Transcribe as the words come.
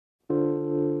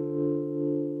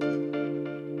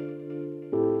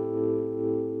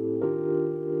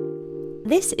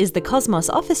This is the Cosmos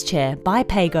Office Chair by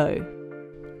Pago.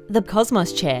 The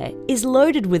Cosmos Chair is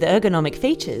loaded with ergonomic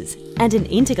features and an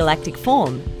intergalactic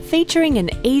form featuring an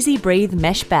easy-breathe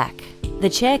mesh back. The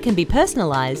chair can be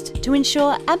personalised to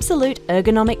ensure absolute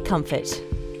ergonomic comfort.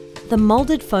 The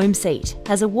moulded foam seat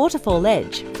has a waterfall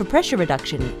edge for pressure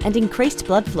reduction and increased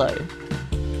blood flow.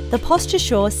 The Posture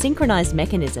Sure synchronised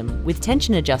mechanism with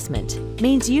tension adjustment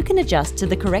means you can adjust to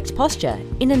the correct posture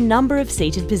in a number of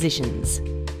seated positions.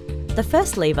 The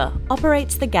first lever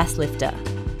operates the gas lifter.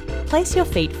 Place your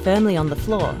feet firmly on the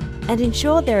floor and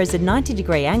ensure there is a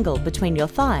 90-degree angle between your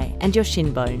thigh and your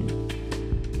shin bone.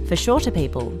 For shorter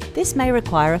people, this may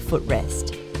require a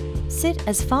footrest. Sit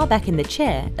as far back in the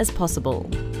chair as possible.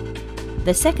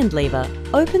 The second lever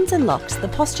opens and locks the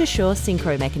Posture Sure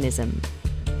synchro mechanism.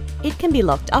 It can be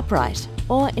locked upright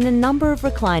or in a number of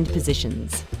reclined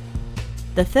positions.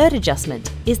 The third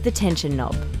adjustment is the tension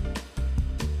knob.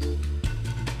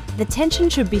 The tension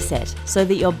should be set so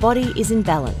that your body is in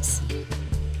balance.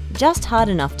 Just hard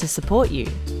enough to support you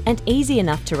and easy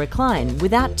enough to recline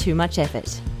without too much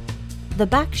effort. The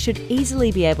back should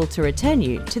easily be able to return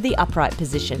you to the upright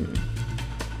position.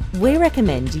 We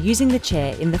recommend using the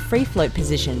chair in the free float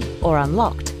position or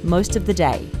unlocked most of the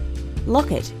day.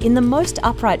 Lock it in the most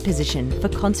upright position for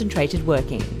concentrated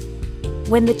working.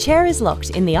 When the chair is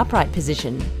locked in the upright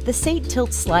position, the seat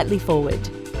tilts slightly forward.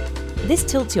 This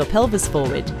tilts your pelvis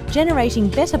forward, generating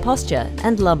better posture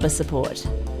and lumbar support.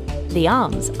 The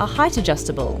arms are height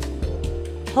adjustable.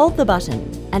 Hold the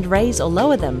button and raise or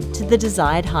lower them to the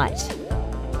desired height.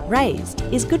 Raised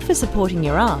is good for supporting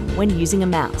your arm when using a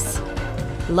mouse.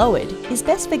 Lowered is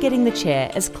best for getting the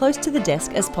chair as close to the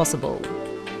desk as possible.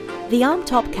 The arm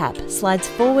top cap slides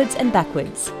forwards and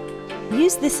backwards.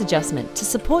 Use this adjustment to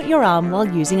support your arm while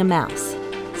using a mouse.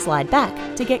 Slide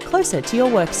back to get closer to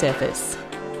your work surface.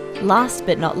 Last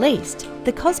but not least,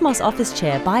 the Cosmos Office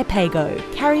Chair by Pago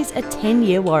carries a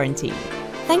 10-year warranty.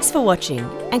 Thanks for watching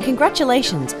and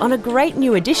congratulations on a great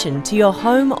new addition to your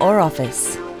home or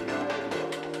office.